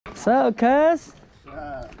What's up, cuz?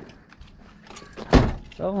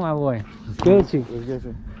 Oh, my boy. It's good with you. It's good,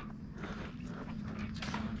 sir.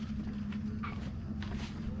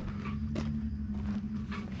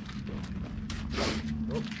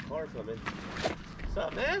 Oh, car coming. What's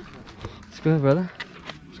up, man? It's good, brother.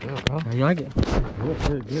 It's good, bro. How you like it?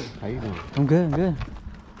 Good, good. How you doing? I'm good, I'm good.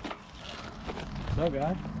 What's up,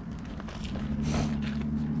 guys?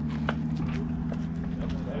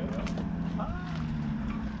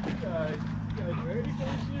 You guys ready for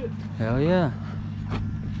this shit? Hell yeah.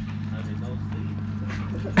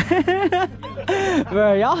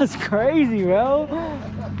 Bro, y'all is crazy, bro.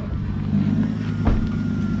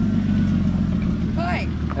 Hi.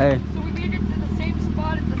 Hey. So we made it to the same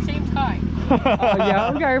spot at the same time.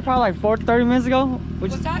 Yeah, we got here probably like 30 minutes ago.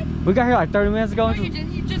 What's that? We got here like 30 minutes ago. No, you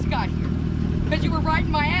didn't. You just got here. Because you were riding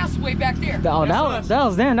my ass way back there. Oh, that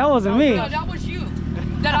was them. That wasn't me. No, that was you.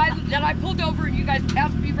 That I pulled over and you guys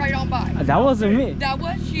passed me right on by. That wasn't me. That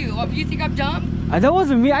was you. You think I'm dumb? That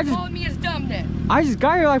wasn't me. You're calling me as dumb then. I just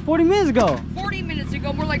got here like 40 minutes ago. 40 minutes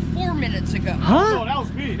ago, more like 4 minutes ago. Huh? No, that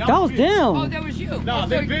was me. That was them. Oh, that was you. No, so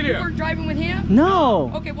they've been you here. weren't driving with him?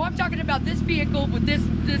 No. Okay, well I'm talking about this vehicle with this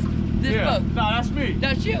Yeah. boat. No, that's me.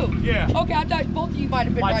 That's you. Yeah. Okay, I thought both of you might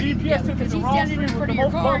have been My riding GPS together took me because to he's the wrong standing in street front with of the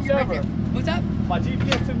your most car. bumps You're right ever. there. What's up? My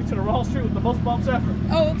GPS took me to the wrong street with the most bumps ever.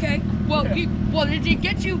 Oh, okay. Well, Yeah. it didn't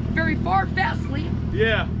get you very far fastly,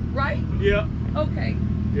 Yeah. right? Yeah. Okay.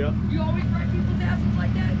 Yeah. You always ride people's asses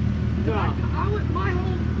like that? No. I was my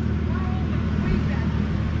whole way back.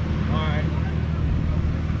 Alright.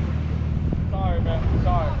 Sorry, man.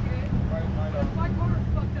 Sorry. Okay. Right My car is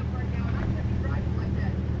fucked up right now, and I can't be driving like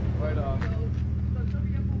that. Right on. So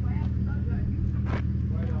somebody up on my ass is not driving.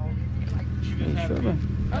 Right on. Like, You just have to be.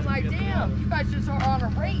 I'm like, damn, you guys just are on a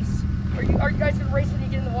race. Are you guys gonna race when you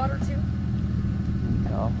get in the water too?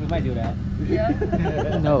 No. We might do that. Yeah.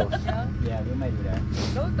 No. Yeah. Yeah, we might do that.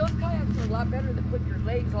 Those kayaks are a lot better than putting your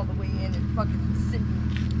legs all the way in and fucking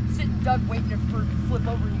sitting duck waiting for it to flip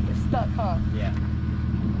over and you get stuck, huh? Yeah.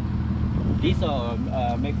 These are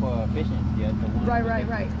made for fishing. Yeah, the one Right, with right,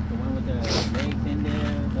 the, right. The one with the legs in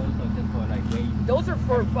there. Those are just for like weight. Those are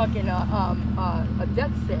for fucking a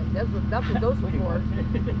death set. That's what those are for.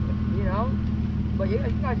 You know? But yeah,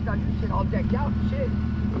 you guys got your shit all decked out and shit.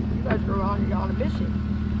 You guys are on a mission.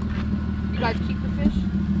 You guys keep the fish?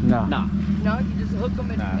 No. Nah. No, you just hook them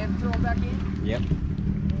and, Nah. and throw them back in? Yep.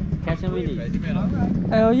 Catch them with these. Alright.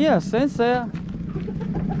 Hell yeah, sensei. Alright.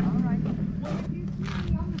 Well, if you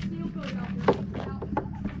see me on the sailboat out there,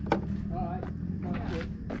 alright.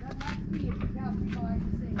 That might be if you pass me by and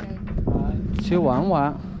say hey. 去玩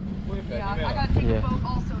玩. Yeah, I gotta take Yeah. a boat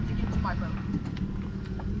also to get to my boat.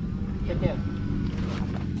 Take care.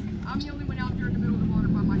 I'm the only one out there in the middle of the water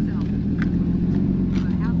by myself.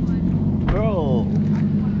 But have fun. Bro.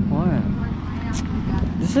 What?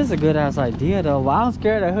 This is a good ass idea though, but I'm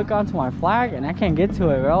scared to hook onto my flag and I can't get to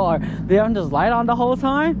it, bro. Or they don't just light on the whole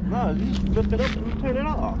time? No, you just lift it up and you turn it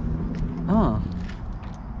off. Oh.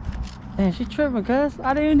 Man, she tripping, cuz.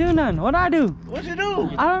 I didn't even do nothing. What'd I do? What'd you do?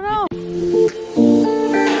 I don't know.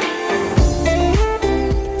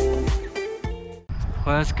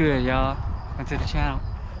 Well, that's good, y'all. Welcome to the channel.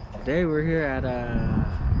 Today we're here at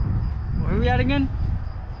where are we at again?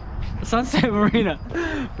 Sunset Marina.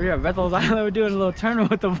 We're here at Bethel's Island. We're doing a little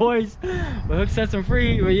tournament with the boys. But Hook sets them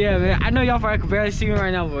free. But yeah, man, I know y'all probably can barely see me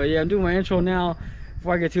right now, but yeah, I'm doing my intro now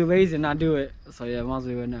before I get too lazy and not do it. So yeah, might as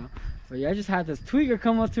well do it now. But yeah, I just had this tweaker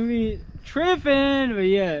come up to me tripping, but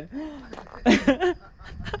yeah.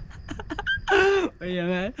 But yeah,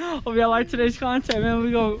 man, hope y'all like today's content,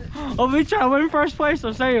 man. Hope we try to win first place,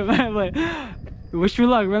 so say it, man. But wish me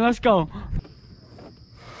luck, man. Let's go.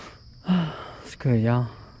 It's good, y'all.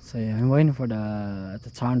 So yeah, I'm waiting for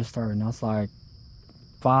the time to start. Now it's like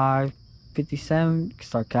 5:57.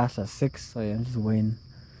 Start cast at 6. So yeah, I'm just waiting.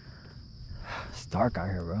 It's dark out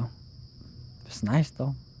here, bro. It's nice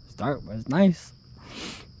though. It's dark, but it's nice.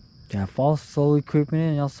 Yeah, fall's slowly creeping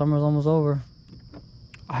in. Y'all, summer's almost over.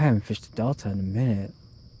 I haven't fished the Delta in a minute.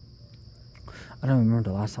 I don't remember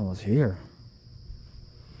the last time I was here.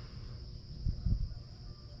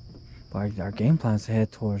 But our game plan is to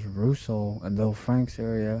head towards Russo and Little Frank's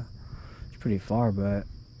area. It's pretty far, but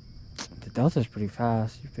the Delta's pretty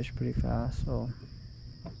fast. You fish pretty fast, so.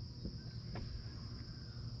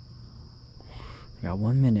 We got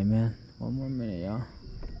 1 minute, man. 1 more minute, y'all.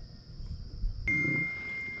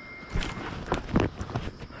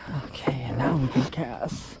 Okay, and now we can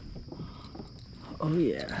cast. Oh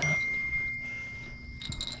yeah.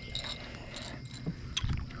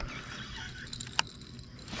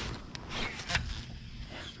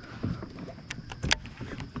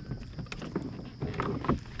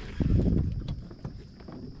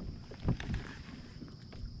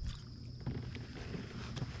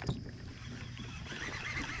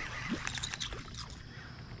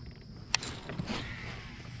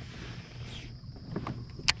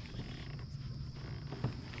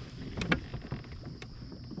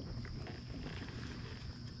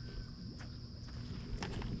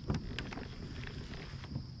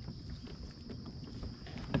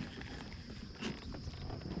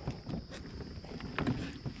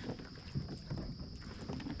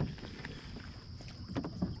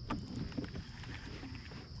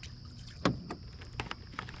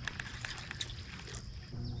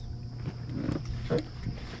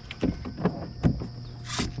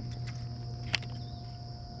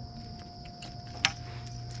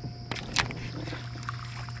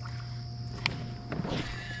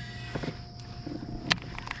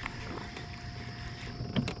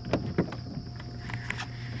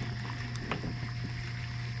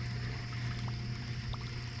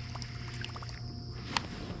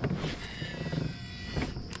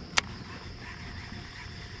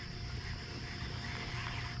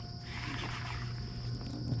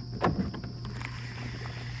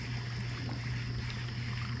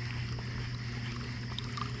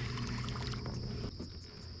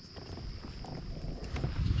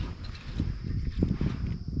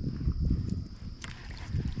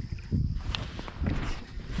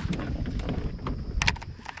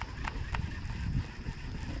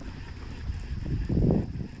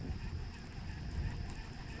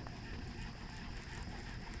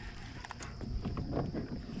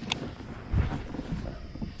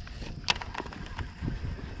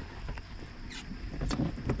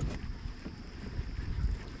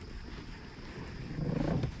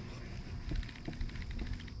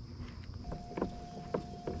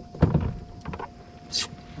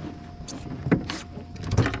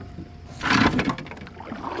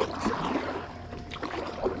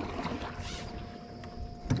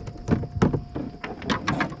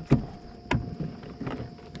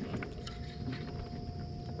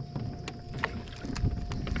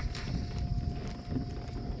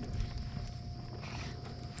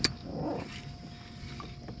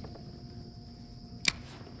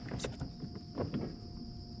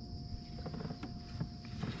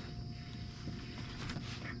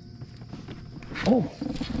 Oh,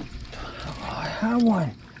 I have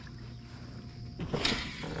one.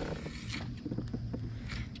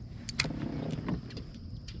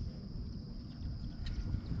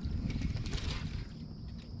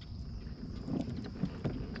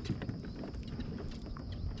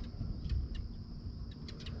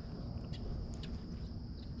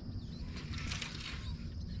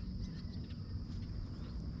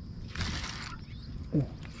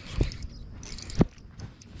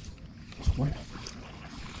 One.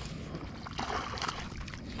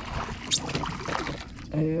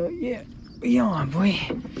 Hell yeah, we on, boy.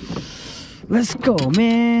 Let's go,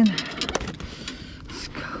 man. Let's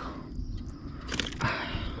go.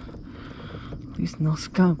 At least no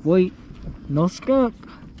skunk. Wait, no skunk.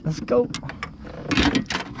 Let's go.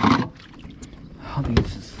 I don't think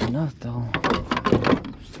this is enough though.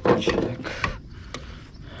 Just check.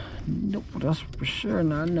 Nope, that's for sure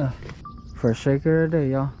not enough. First shaker of the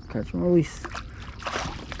day, y'all. Catch and release.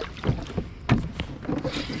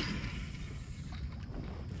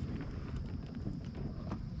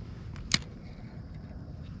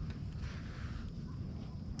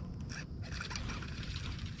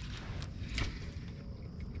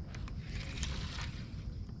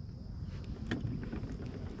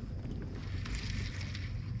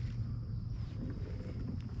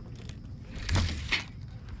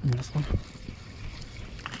 And this one.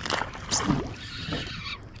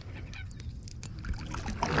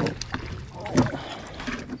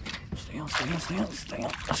 Stay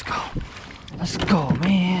on. Let's go. Let's go,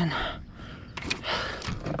 man.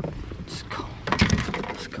 Let's go.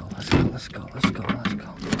 Let's go.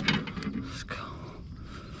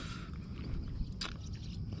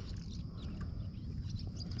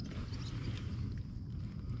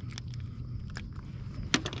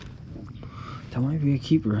 That might be a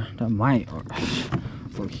keeper. That might. Or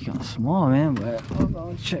look, he kind of small, man. But I'm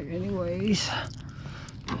gonna check anyways.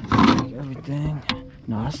 Check everything.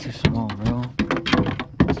 No, that's too small, bro.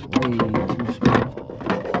 That's way too small.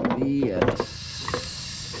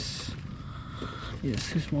 Yes. Yeah,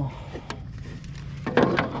 it's too small.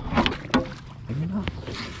 Maybe not.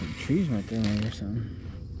 Some trees right there, maybe, or something.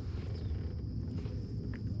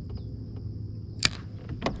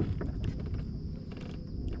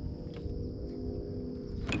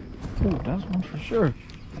 Cool, that's one for sure.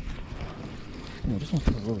 Yeah, this one's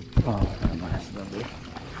a little. Oh, that might have to be.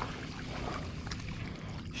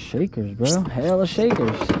 Shakers, bro. Hella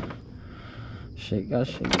shakers. Gotta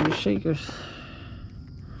shake these shakers.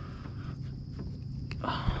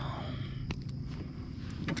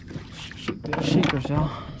 Shake these shakers, y'all.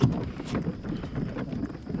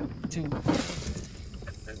 Two.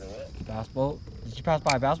 Bass boat. Did you pass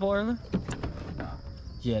by a bass boat earlier?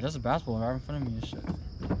 Yeah, there's a bass boat right in front of me and shit.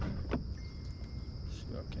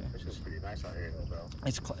 Okay. It's just pretty nice out here, though, bro.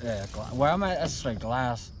 It's where I'm at, that's straight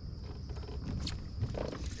glass.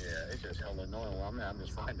 Yeah, it's just hella annoying where I'm at. I'm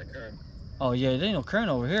just fighting the current. Oh yeah, there ain't no current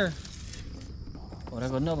over here. Oh, there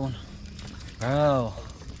go another one. Bro.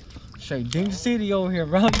 Straight Dream City over here,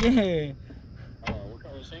 bro. Yeah. What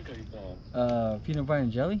color sink are you throwing? Peanut butter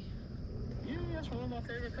and jelly. Yeah, that's one of my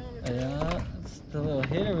favorite colors. Yeah, it's the little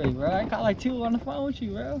hitter rate, bro. I got like 2 on the phone with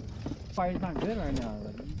you, bro. Fire's not good right now.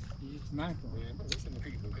 Like, you just smacked them. Yeah, but listen to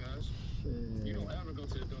people, guys. Shit. You don't ever go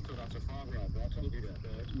to the frog rod, bro. I told you that,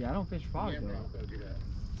 guys. Yeah, I don't fish frogs, Yeah, though. bro, I told you that.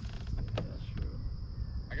 Yeah, that's true.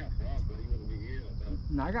 I got frogs, but you wouldn't be here, though.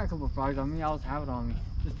 No, I got a couple of frogs on me. I always have it on me.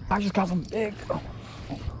 I just got some big.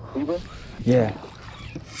 Hebrew? Yeah.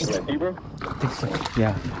 Yeah, Hebrew? I think so.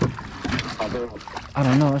 Yeah. How big? I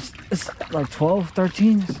don't know. It's like 12,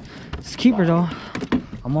 13. It's a keeper though.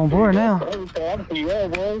 I'm on board now. I'm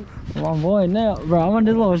on board now, bro. I'm on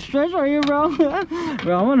this little stretch right here, bro.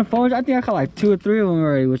 Bro, I'm on the phone. I think I caught like 2 or 3 of them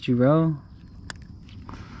already with you, bro.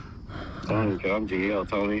 I'm GL,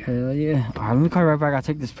 Tony. Hell yeah. All right, let me call you right back. I'll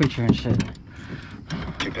take this picture and shit.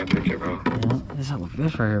 Take that picture, bro. Yeah, there's hella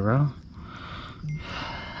fish right here, bro.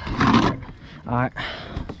 All right.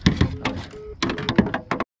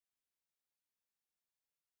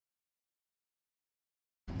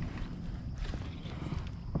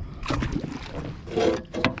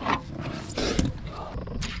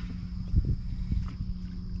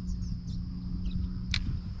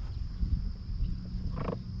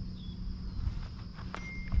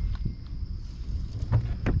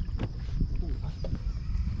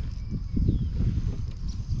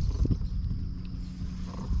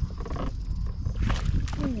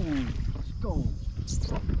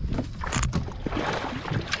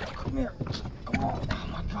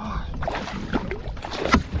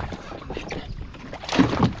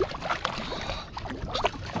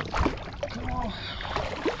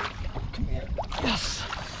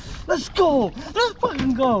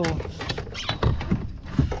 fucking go.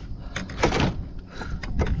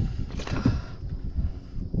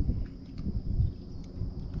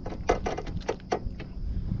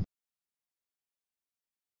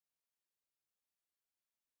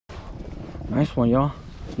 Nice one, y'all.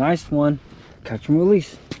 Nice one. Catch and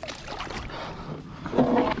release.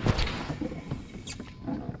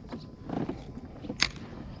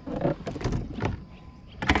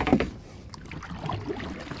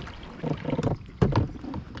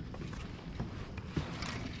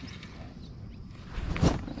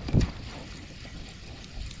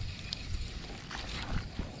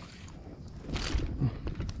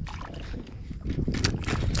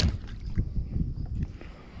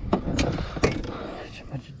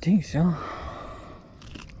 Thanks, y'all.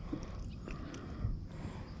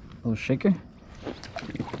 Little shaker.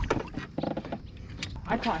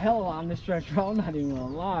 I caught hella on this stretch, bro. I'm not even gonna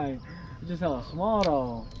lie. It's just hella small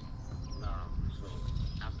though. No, so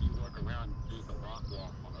after you work around, do the rock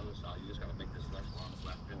walk on the other side. You just gotta make this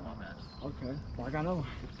left pin on that. Okay. Well, I got another one.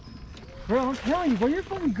 Bro, I'm telling you, bro, you're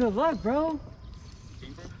fucking good luck, bro.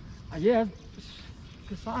 Keeper? Yeah, it's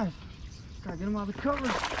good size. Gotta get him out of the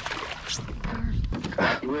cover.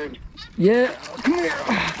 You in? Yeah, come here.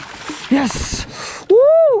 Yes.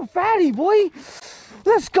 Woo, fatty boy.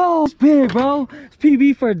 Let's go. It's big, bro. It's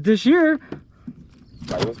PB for this year.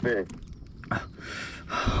 Like, what's big? Oh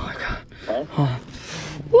my god. Huh?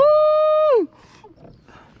 Woo!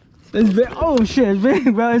 It's big. Oh shit, it's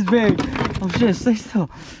big, bro. It's big. Oh shit, stay still.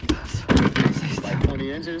 Stay still. Like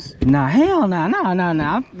 20 inches? Nah, hell nah,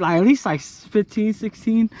 nah. Like at least like 15,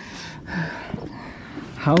 16.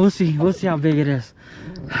 We'll see how big it is.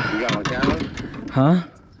 You got on camera? Huh?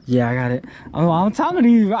 Yeah, I got it. I'm telling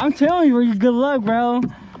you, bro, you good luck, bro.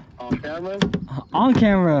 On camera? On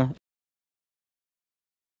camera.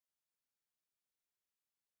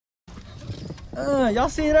 Y'all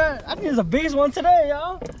see that? I think it's the biggest one today,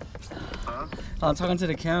 y'all. Huh? I'm talking to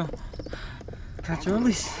the camera. Catch and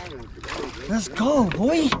release. Let's go,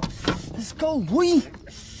 boy. Let's go, boy.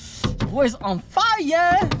 Boy's on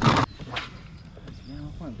fire.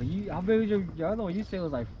 But how big was your other one? You said it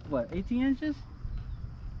was like, what, 18 inches?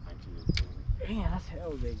 19. Damn, that's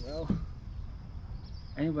hella big, bro.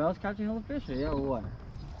 Anybody else catching hella fish or yeah, or what?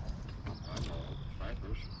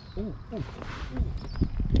 Ooh. I'm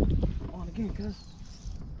on again, cuz.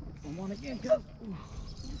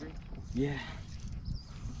 Ooh. Yeah.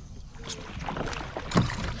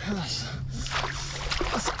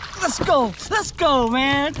 Let's go,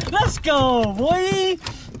 man. Let's go, boy.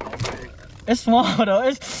 It's small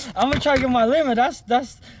though. I'm gonna try to get my limit. That's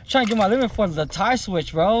trying to get my limit for the tie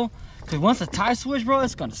switch, bro. Cause once the tie switch, bro,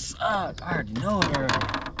 it's gonna suck. I already know it, bro.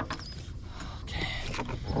 Okay,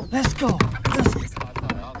 let's go.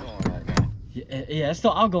 Yeah, it's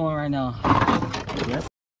still outgoing right now. Yes.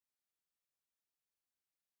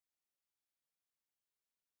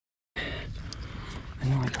 I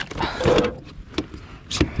know I got.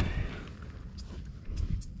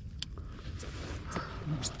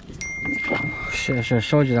 Shit, I should have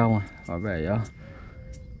showed you that one. My bad, y'all.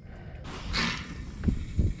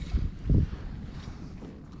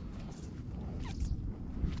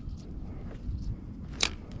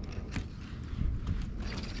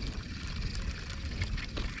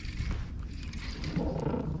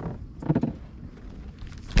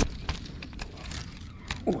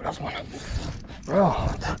 Oh, that's one. Bro.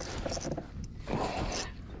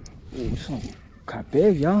 Ooh, this one kind of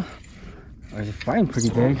big, y'all. Or is it fighting pretty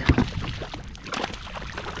big?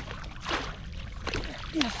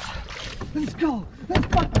 Yes! Let's go! Let's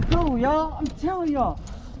fucking go, y'all! I'm telling y'all!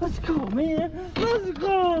 Let's go, man! Let's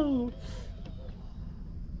go!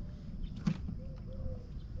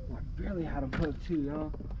 I barely had him hooked too,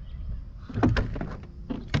 y'all.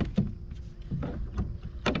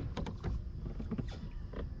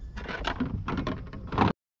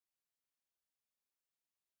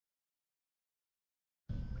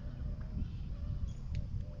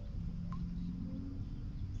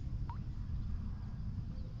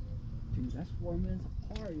 Dude, that's 4 minutes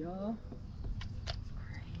apart, y'all.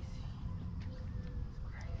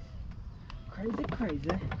 It's crazy. It's crazy.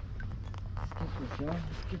 Let's get this, y'all.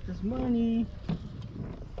 Let's get this money.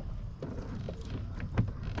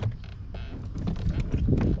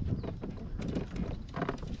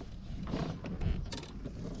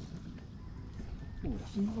 Ooh,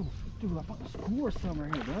 that's another one. Dude, I about to score some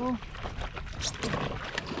right here, bro.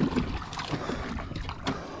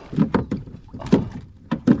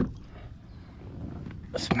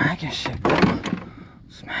 Smacking shit, bro.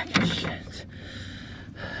 Smacking shit.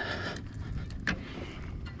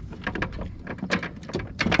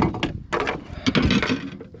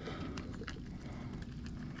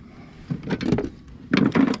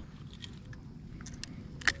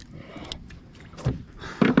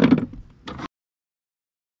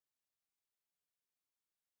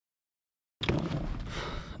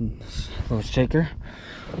 little shaker.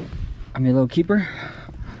 I mean, a little keeper.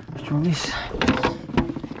 Let's release.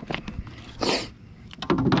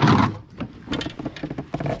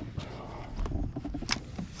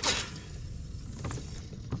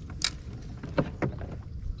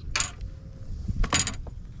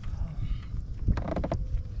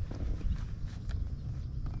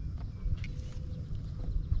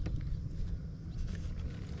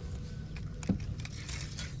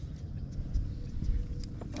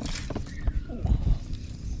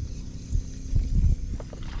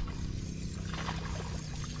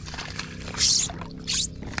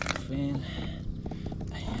 Fin.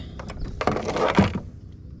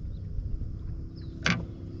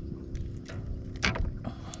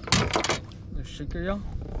 Little shaker, y'all.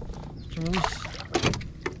 Release.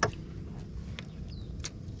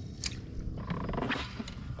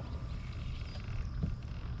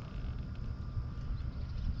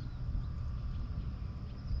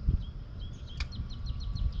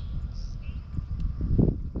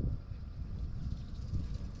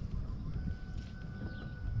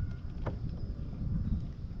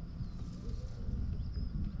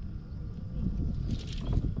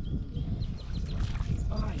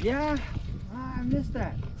 Yeah, I missed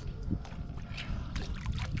that.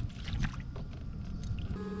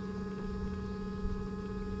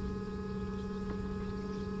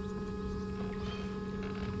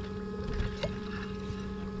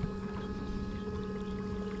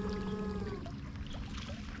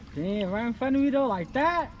 Damn, right in front of me though, like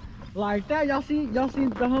that. Like that. Y'all see the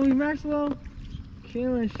homie Maxwell?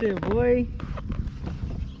 Killing shit, boy.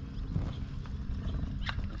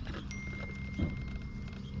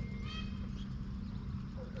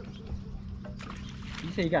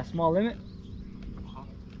 You say you got small limit?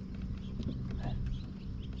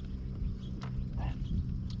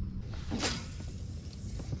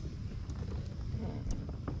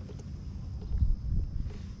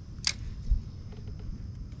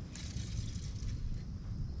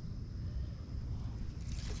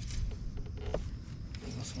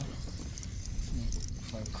 This one.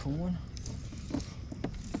 It's like a cool one.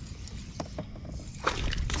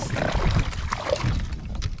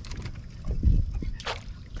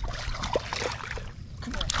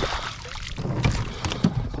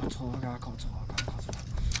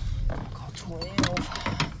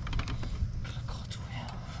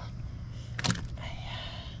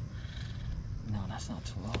 No, that's not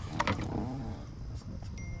 12. That's not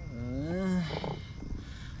 12.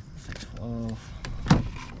 That's like 12.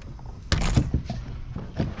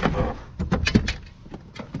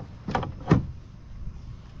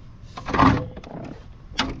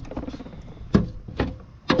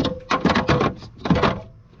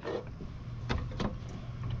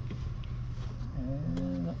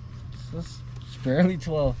 It's barely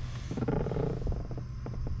 12.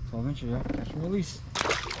 12 inches, yeah. Catch and release.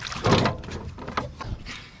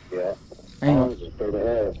 Yeah. Ain't Straight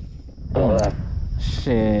ahead.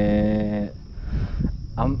 shit.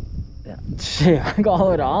 Shit, I go all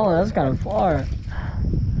the way to Holland. That's kind of far.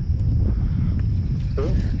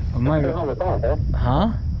 I might.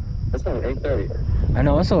 Huh? It's only 8:30. I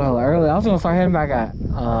know, it's so hella early. I was gonna start heading back at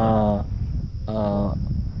what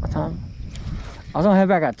time? I was gonna head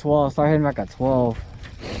back at 12. Start heading back at 12.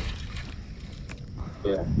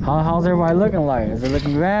 Yeah. How's everybody looking like? Is it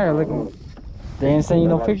looking bad or looking? They ain't sending you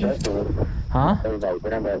no pictures? Huh? Everybody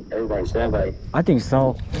stand by. I think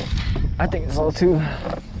so. I think so too.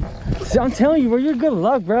 See, I'm telling you, bro, you're good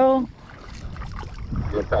luck, bro.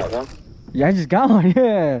 You got one? Yeah, I just got one.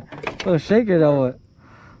 Yeah, little shaker though.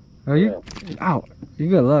 Bro, you out? You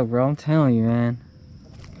good luck, bro. I'm telling you, man.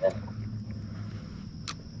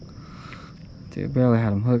 Dude, barely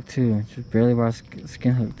had him hooked too. Just barely about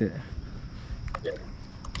skin hooked it. Yeah.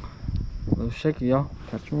 Little shaky, y'all.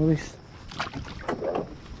 Catch and release.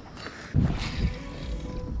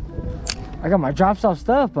 I got my drop shot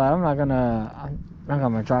stuff, but I got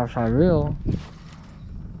my drop shot reel.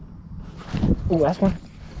 Oh, that's one.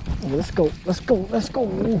 Ooh, let's go.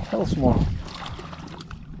 Ooh, hella small.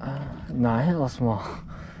 Nah, hella small.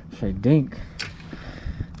 Straight dink.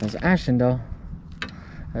 That's action though.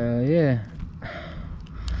 Yeah.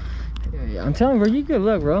 Yeah, I'm telling you, bro, you good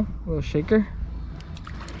luck, bro. Little shaker.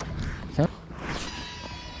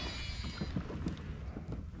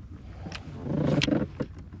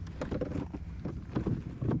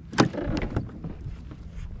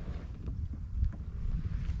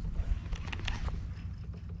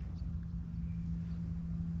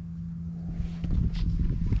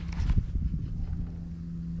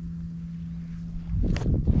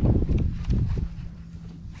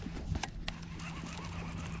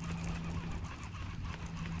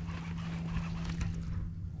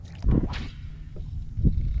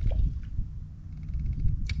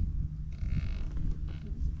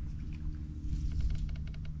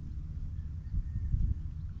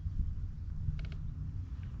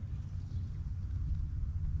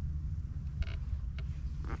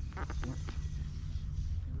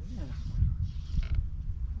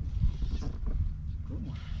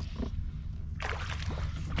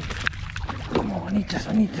 I need this.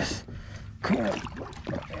 I need this. Come here.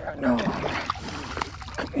 No.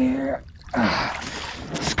 Come here.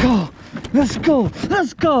 Let's go. Let's go.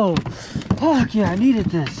 Let's go. Fuck yeah, I needed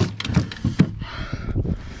this.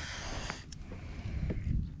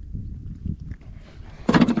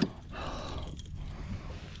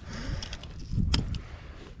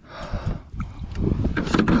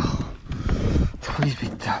 Let's go. Please be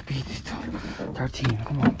 13.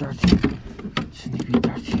 Come on, 13. Shouldn't be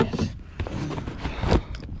 13.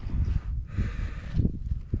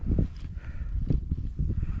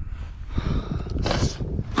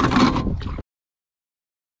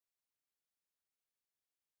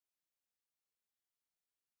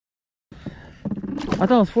 I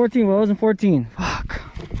thought it was 14, but it wasn't 14. Fuck.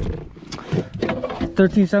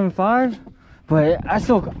 13.75. But I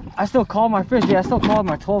still called my fish. Yeah, I still called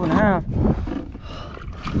my 12.5.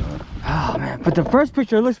 Oh man, but the first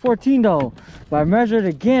picture looks 14 though. But I measured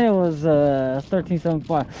again, it was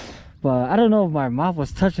 13.75. But I don't know if my mouth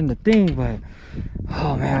was touching the thing, but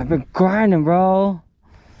oh man, I've been grinding, bro.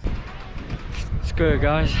 It's good,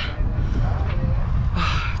 guys.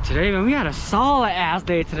 Today, man, we had a solid ass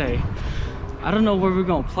day today. I don't know where we're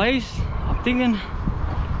gonna place. I'm thinking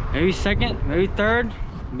maybe second, maybe third,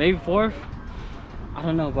 maybe fourth. I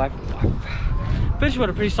don't know, but I fished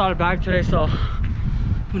with a pretty solid bag today, so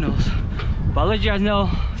who knows. But I'll let you guys know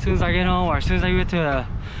as soon as I get home or as soon as I get to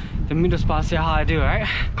the middle spot, see how I do, alright?